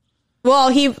school.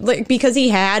 Well, because he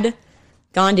had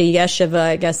gone to yeshiva,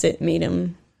 I guess it made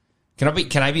him. Can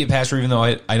I be a pastor even though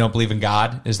I don't believe in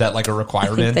God? Is that a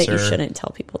requirement? I think that you shouldn't tell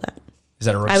people that. Is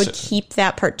that I would keep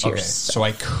that part to yourself. So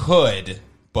I could,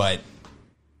 but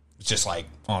it's just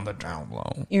on the down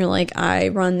low. You're I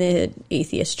run the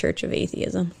Atheist Church of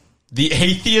Atheism. The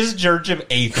Atheist Church of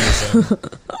Atheism.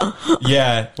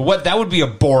 Yeah, that would be a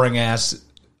boring ass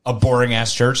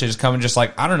church. They just come and just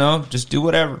I don't know, just do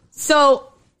whatever. So.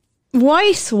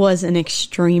 Weiss was an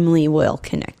extremely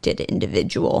well-connected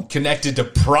individual. Connected to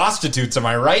prostitutes, am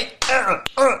I right?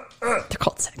 They're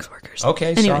called sex workers.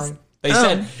 Okay, anyways,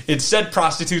 sorry. It said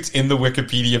prostitutes in the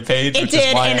Wikipedia page, which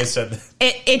is why I said that.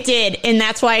 It did, and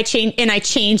that's why I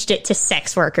changed it to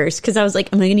sex workers, because I was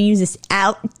like, am I going to use this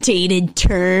outdated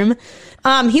term?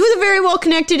 He was a very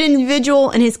well-connected individual,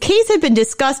 and his case had been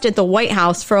discussed at the White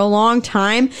House for a long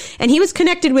time, and he was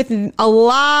connected with a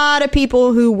lot of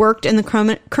people who worked in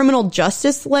the criminal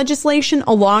justice legislation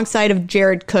alongside of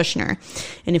Jared Kushner.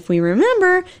 And if we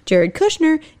remember, Jared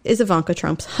Kushner is Ivanka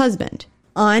Trump's husband.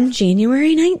 On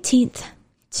January 19th,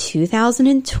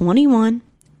 2021,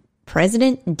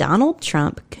 President Donald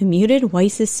Trump commuted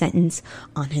Weiss's sentence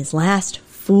on his last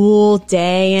full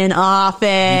day in office.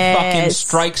 He fucking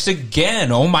strikes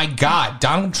again. Oh my God.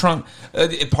 Donald Trump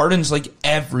pardons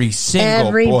every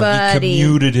single boy. He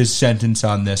commuted his sentence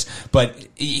on this. But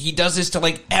he does this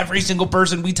to every single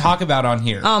person we talk about on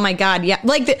here. Oh my God. Yeah.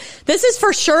 This is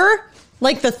for sure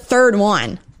the third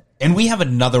one. And we have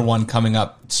another one coming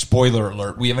up. Spoiler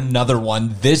alert. We have another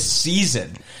one this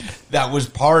season that was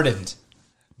pardoned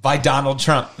by Donald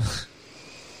Trump.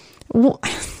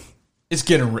 It's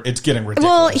getting ridiculous.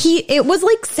 Well, it was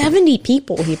 70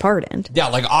 people he pardoned. Yeah,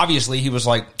 obviously he was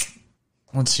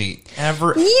let's see,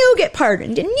 you get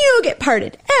pardoned and you get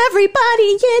pardoned.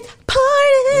 Everybody gets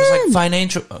pardoned. It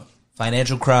was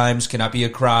financial crimes cannot be a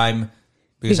crime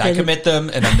because I commit them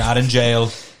and I'm not in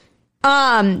jail.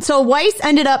 So Weiss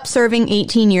ended up serving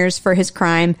 18 years for his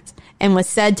crime and was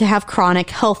said to have chronic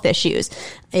health issues.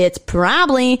 It's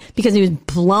probably because he was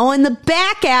blowing the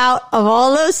back out of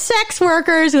all those sex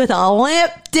workers with a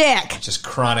limp dick. Just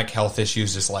chronic health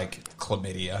issues is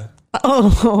chlamydia.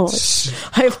 Oh,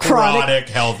 I have chronic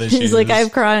health issues. He's I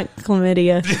have chronic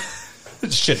chlamydia.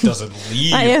 Shit doesn't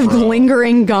leave. I have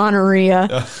lingering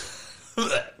gonorrhea.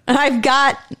 I've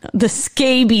got the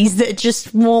scabies that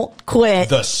just won't quit.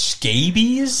 The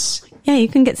scabies? Yeah, you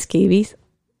can get scabies.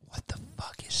 What the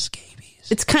fuck is scabies?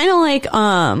 It's kind of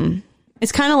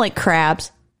like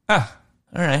crabs. Ah,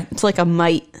 all right. It's like a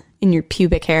mite in your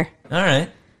pubic hair. All right.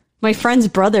 My friend's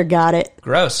brother got it.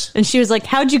 Gross. And she was like,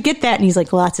 how'd you get that? And he's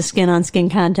like, lots of skin-on-skin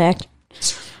contact.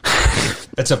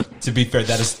 To be fair,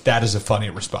 that is a funny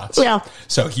response. Yeah.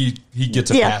 So he gets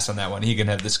a pass on that one. He can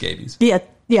have the scabies. Yeah,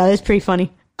 that's pretty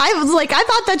funny. I was like, I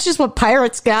thought that's just what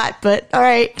pirates got, but all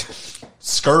right.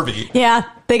 Scurvy. Yeah,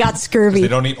 they got scurvy. They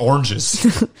don't eat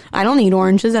oranges. I don't eat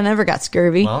oranges. I never got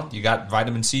scurvy. Well, you got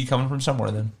vitamin C coming from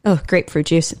somewhere then. Oh, grapefruit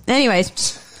juice.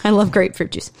 Anyways, I love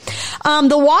grapefruit juice.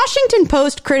 The Washington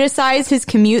Post criticized his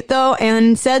commute, though,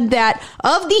 and said that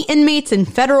of the inmates in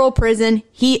federal prison,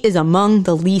 he is among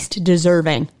the least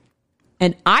deserving.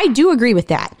 And I do agree with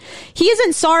that. He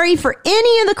isn't sorry for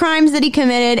any of the crimes that he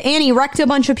committed, and he wrecked a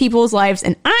bunch of people's lives,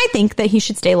 and I think that he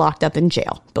should stay locked up in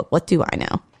jail. But what do I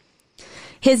know?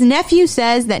 His nephew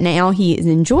says that now he is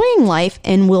enjoying life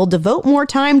and will devote more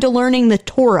time to learning the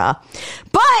Torah.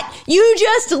 But you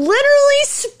just literally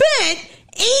spent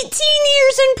 18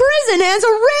 years in prison as a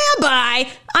rabbi.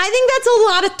 I think that's a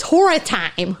lot of Torah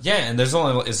time. Yeah, and it's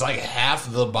like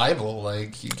half the Bible.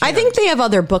 Like, I think they have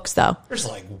other books, though. There's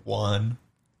like 1.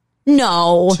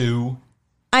 No. 2.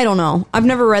 I don't know. I've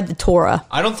never read the Torah.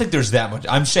 I don't think there's that much.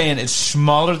 I'm saying it's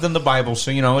smaller than the Bible,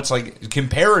 so, it's like,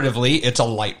 comparatively, it's a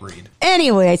light read.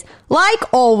 Anyways,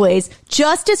 like always,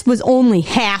 justice was only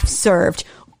half served.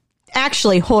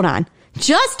 Actually, hold on.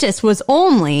 Justice was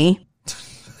only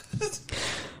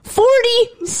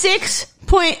 46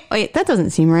 Wait, that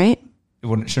doesn't seem right.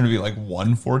 Shouldn't it be like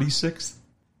 1/46?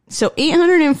 So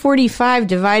 845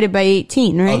 divided by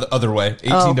 18, right? Other way.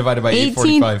 18 divided by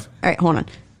 845. All right, hold on.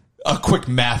 A quick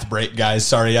math break, guys.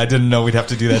 Sorry, I didn't know we'd have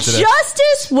to do that today.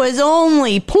 Justice was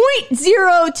only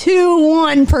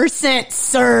 0.021%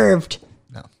 served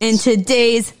in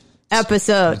today's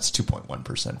episode. It's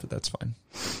 2.1%, but that's fine.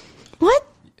 What?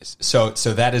 So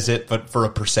that is it, but for a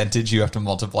percentage, you have to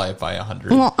multiply it by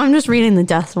 100. Well, I'm just reading the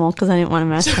decimal because I didn't want to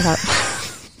mess it up.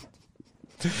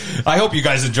 I hope you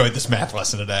guys enjoyed this math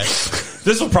lesson today.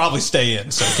 This will probably stay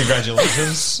in, so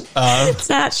congratulations. It's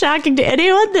not shocking to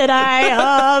anyone that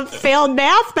I failed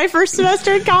math my first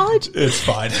semester in college. It's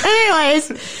fine.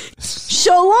 Anyways,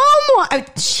 Shalom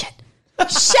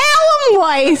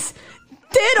Weiss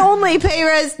did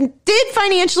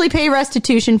financially pay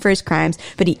restitution for his crimes,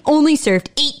 but he only served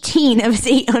 18 of his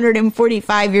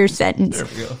 845-year sentence. There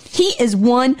we go. He is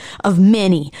one of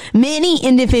many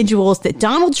individuals that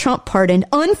Donald Trump pardoned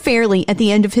unfairly at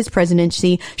the end of his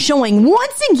presidency, showing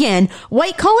once again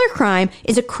white-collar crime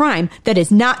is a crime that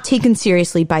is not taken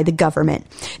seriously by the government.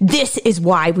 This is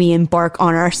why we embark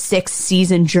on our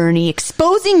 6th-season journey,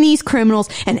 exposing these criminals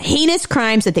and heinous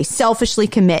crimes that they selfishly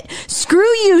commit.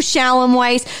 Screw you, Shalom Weiss.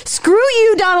 Screw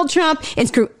you, Donald Trump, and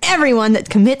screw everyone that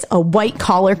commits a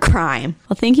white-collar crime.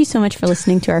 Well, thank you so much for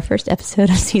listening to our first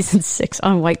episode of Season 6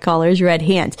 on White Collars, Red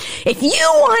Hands. If you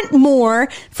want more,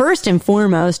 first and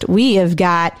foremost, we have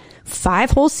got 5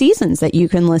 whole seasons that you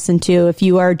can listen to. If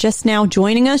you are just now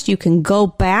joining us, you can go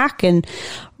back and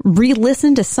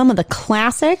re-listen to some of the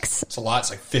classics. It's a lot. It's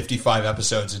like 55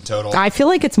 episodes in total. I feel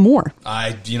like it's more.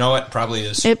 You know what? Probably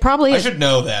is. It probably is. I should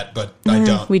know that, but I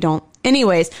don't. We don't.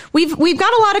 Anyways, we've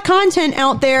got a lot of content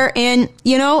out there, and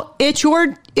it's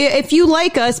if you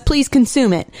like us, please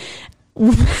consume it.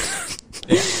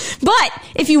 Yeah. But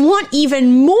if you want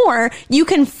even more, you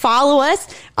can follow us.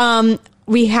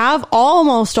 We have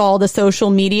almost all the social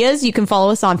medias. You can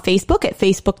follow us on Facebook at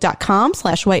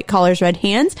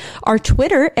facebook.com/whitecollarsredhands, our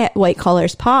Twitter at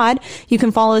whitecollarspod. You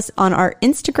can follow us on our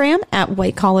Instagram at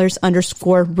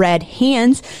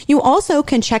whitecollars_redhands. You also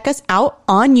can check us out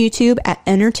on YouTube at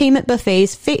Entertainment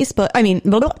Buffet's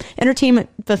Entertainment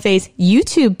Buffet's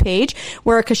YouTube page,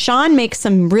 where Kashan makes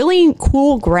some really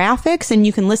cool graphics, and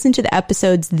you can listen to the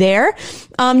episodes there.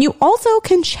 You also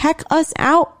can check us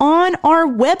out on our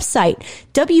website,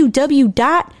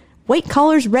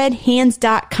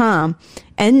 www.whitecollarsredhands.com.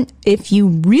 And if you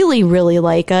really, really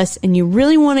like us and you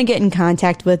really want to get in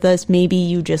contact with us, maybe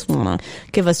you just want to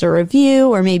give us a review,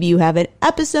 or maybe you have an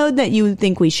episode that you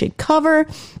think we should cover,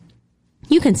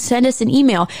 you can send us an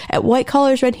email at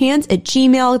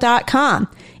whitecollarsredhands@gmail.com.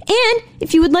 And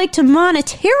if you would like to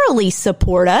monetarily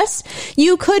support us,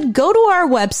 you could go to our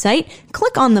website,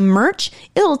 click on the merch.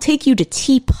 It'll take you to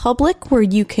TeePublic, where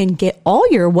you can get all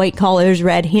your White Collars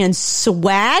Red Hands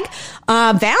swag.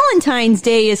 Valentine's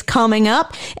Day is coming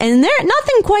up, and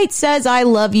nothing quite says I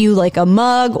love you like a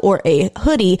mug or a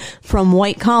hoodie from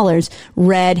White Collars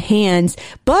Red Hands.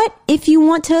 But if you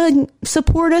want to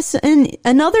support us in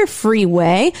another free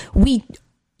way, we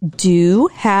do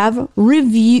have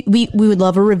review. We would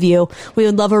love a review. We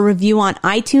would love a review on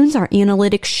iTunes. Our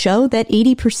analytics show that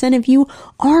 80% of you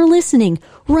are listening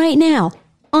right now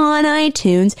on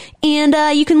iTunes, and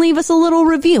you can leave us a little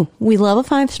review. We love a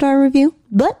 5-star review,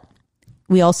 but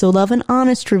we also love an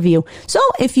honest review. So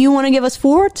if you want to give us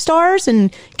 4 stars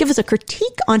and give us a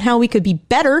critique on how we could be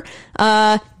better,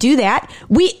 do that.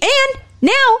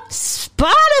 Now,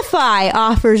 Spotify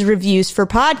offers reviews for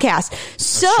podcasts.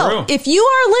 So if you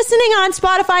are listening on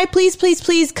Spotify, please, please,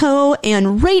 please go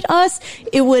and rate us.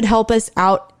 It would help us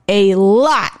out a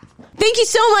lot. Thank you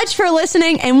so much for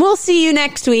listening, and we'll see you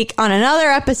next week on another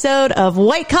episode of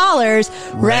White Collars,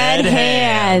 Red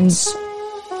Hands.